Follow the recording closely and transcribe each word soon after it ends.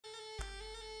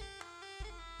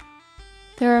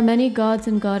There are many gods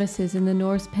and goddesses in the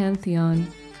Norse pantheon,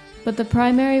 but the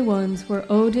primary ones were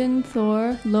Odin,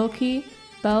 Thor, Loki,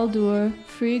 Baldur,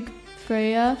 Frigg,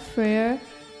 Freya, Freyr,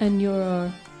 and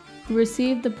Njörður, who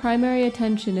received the primary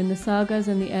attention in the sagas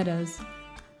and the Eddas.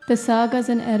 The sagas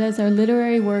and Eddas are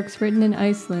literary works written in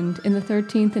Iceland in the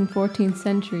 13th and 14th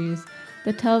centuries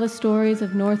that tell the stories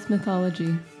of Norse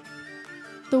mythology.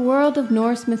 The world of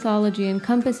Norse mythology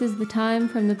encompasses the time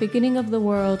from the beginning of the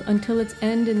world until its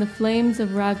end in the flames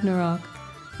of Ragnarok,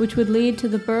 which would lead to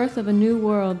the birth of a new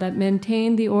world that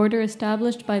maintained the order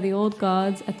established by the old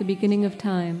gods at the beginning of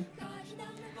time.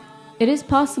 It is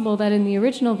possible that in the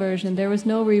original version there was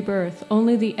no rebirth,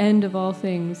 only the end of all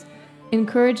things,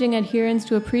 encouraging adherents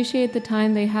to appreciate the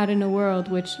time they had in a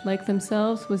world which, like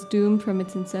themselves, was doomed from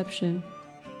its inception.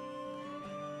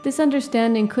 This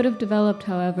understanding could have developed,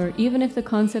 however, even if the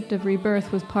concept of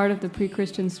rebirth was part of the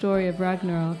pre-Christian story of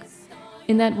Ragnarok,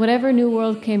 in that whatever new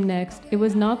world came next, it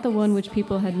was not the one which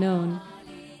people had known.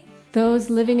 Those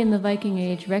living in the Viking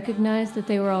Age recognized that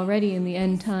they were already in the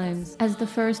end times, as the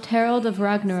first herald of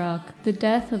Ragnarok, the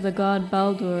death of the god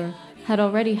Baldur, had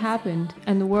already happened,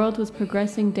 and the world was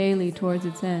progressing daily towards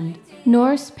its end.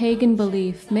 Norse pagan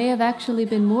belief may have actually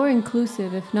been more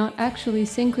inclusive, if not actually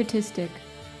syncretistic,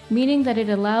 meaning that it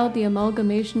allowed the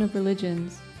amalgamation of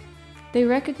religions. They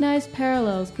recognized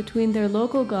parallels between their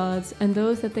local gods and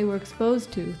those that they were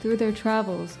exposed to through their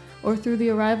travels or through the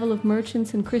arrival of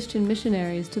merchants and Christian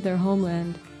missionaries to their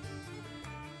homeland.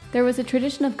 There was a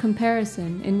tradition of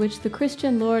comparison in which the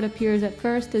Christian Lord appears at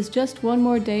first as just one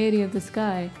more deity of the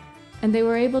sky, and they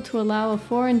were able to allow a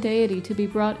foreign deity to be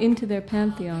brought into their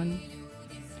pantheon.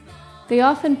 They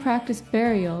often practiced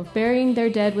burial, burying their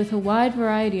dead with a wide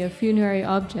variety of funerary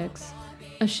objects.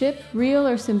 A ship, real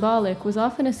or symbolic, was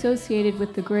often associated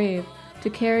with the grave to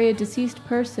carry a deceased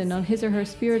person on his or her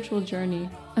spiritual journey.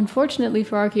 Unfortunately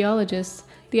for archaeologists,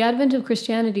 the advent of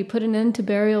Christianity put an end to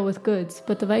burial with goods,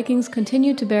 but the Vikings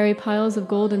continued to bury piles of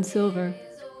gold and silver.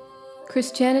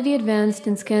 Christianity advanced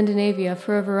in Scandinavia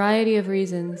for a variety of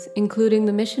reasons, including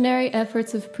the missionary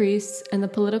efforts of priests and the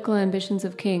political ambitions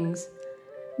of kings.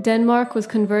 Denmark was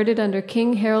converted under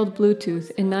King Harald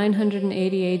Bluetooth in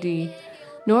 980 AD.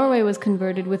 Norway was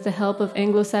converted with the help of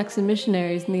Anglo-Saxon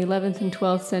missionaries in the 11th and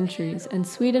 12th centuries, and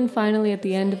Sweden finally at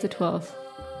the end of the 12th.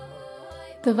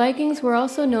 The Vikings were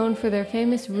also known for their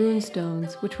famous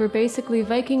runestones, which were basically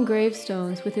Viking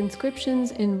gravestones with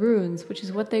inscriptions in runes, which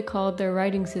is what they called their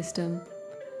writing system.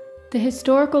 The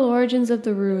historical origins of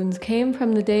the runes came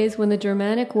from the days when the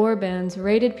Germanic warbands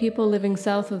raided people living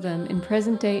south of them in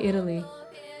present-day Italy.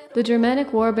 The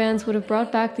Germanic warbands would have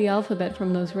brought back the alphabet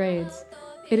from those raids.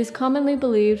 It is commonly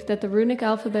believed that the runic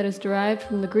alphabet is derived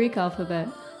from the Greek alphabet,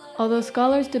 although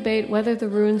scholars debate whether the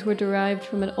runes were derived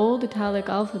from an old Italic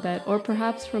alphabet or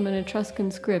perhaps from an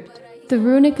Etruscan script. The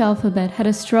runic alphabet had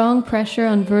a strong pressure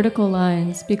on vertical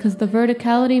lines because the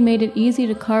verticality made it easy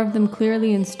to carve them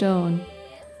clearly in stone.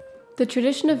 The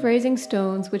tradition of raising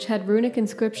stones which had runic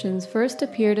inscriptions first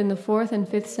appeared in the 4th and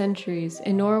 5th centuries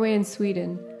in Norway and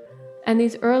Sweden, and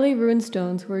these early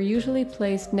runestones were usually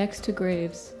placed next to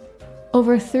graves.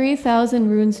 Over 3,000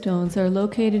 runestones are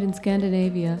located in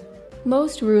Scandinavia.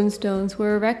 Most runestones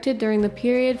were erected during the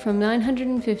period from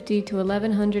 950 to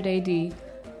 1100 AD,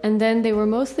 and then they were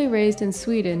mostly raised in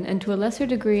Sweden and to a lesser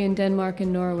degree in Denmark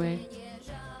and Norway.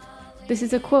 This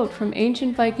is a quote from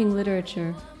ancient Viking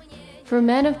literature. "For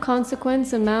men of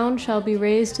consequence a mound shall be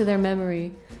raised to their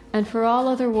memory, and for all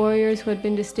other warriors who had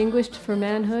been distinguished for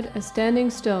manhood, a standing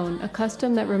stone, a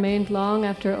custom that remained long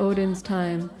after Odin's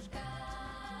time."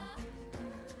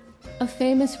 A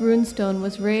famous runestone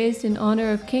was raised in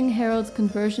honor of King Harald's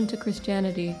conversion to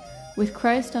Christianity, with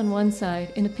Christ on one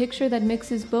side, in a picture that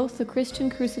mixes both the Christian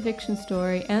crucifixion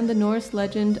story and the Norse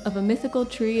legend of a mythical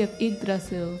tree of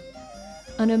Yggdrasil,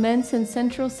 an immense and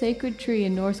central sacred tree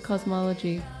in Norse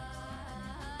cosmology.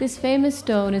 This famous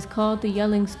stone is called the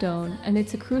Yelling Stone, and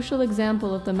it's a crucial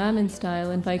example of the Mammon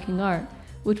style in Viking art,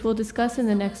 which we'll discuss in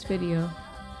the next video.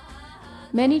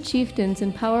 Many chieftains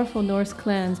and powerful Norse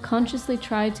clans consciously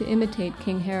tried to imitate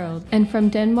King Harald, and from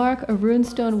Denmark a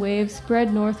runestone wave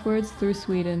spread northwards through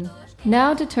Sweden.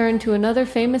 Now to turn to another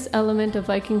famous element of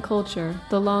Viking culture,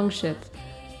 the longship.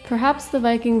 Perhaps the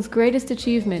Vikings' greatest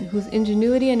achievement, whose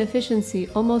ingenuity and efficiency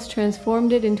almost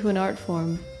transformed it into an art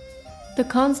form. The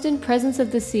constant presence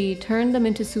of the sea turned them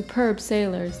into superb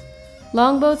sailors.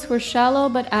 Longboats were shallow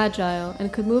but agile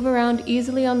and could move around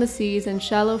easily on the seas and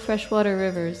shallow freshwater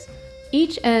rivers.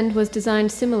 Each end was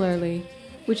designed similarly,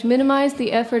 which minimized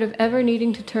the effort of ever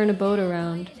needing to turn a boat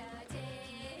around.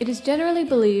 It is generally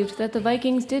believed that the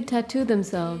Vikings did tattoo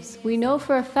themselves. We know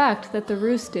for a fact that the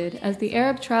Rus did, as the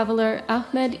Arab traveler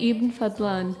Ahmed ibn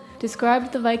Fadlan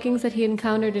described the Vikings that he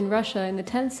encountered in Russia in the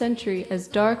 10th century as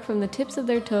dark from the tips of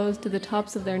their toes to the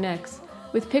tops of their necks,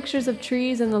 with pictures of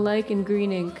trees and the like in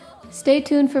green ink. Stay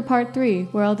tuned for part 3,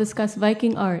 where I'll discuss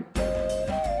Viking art.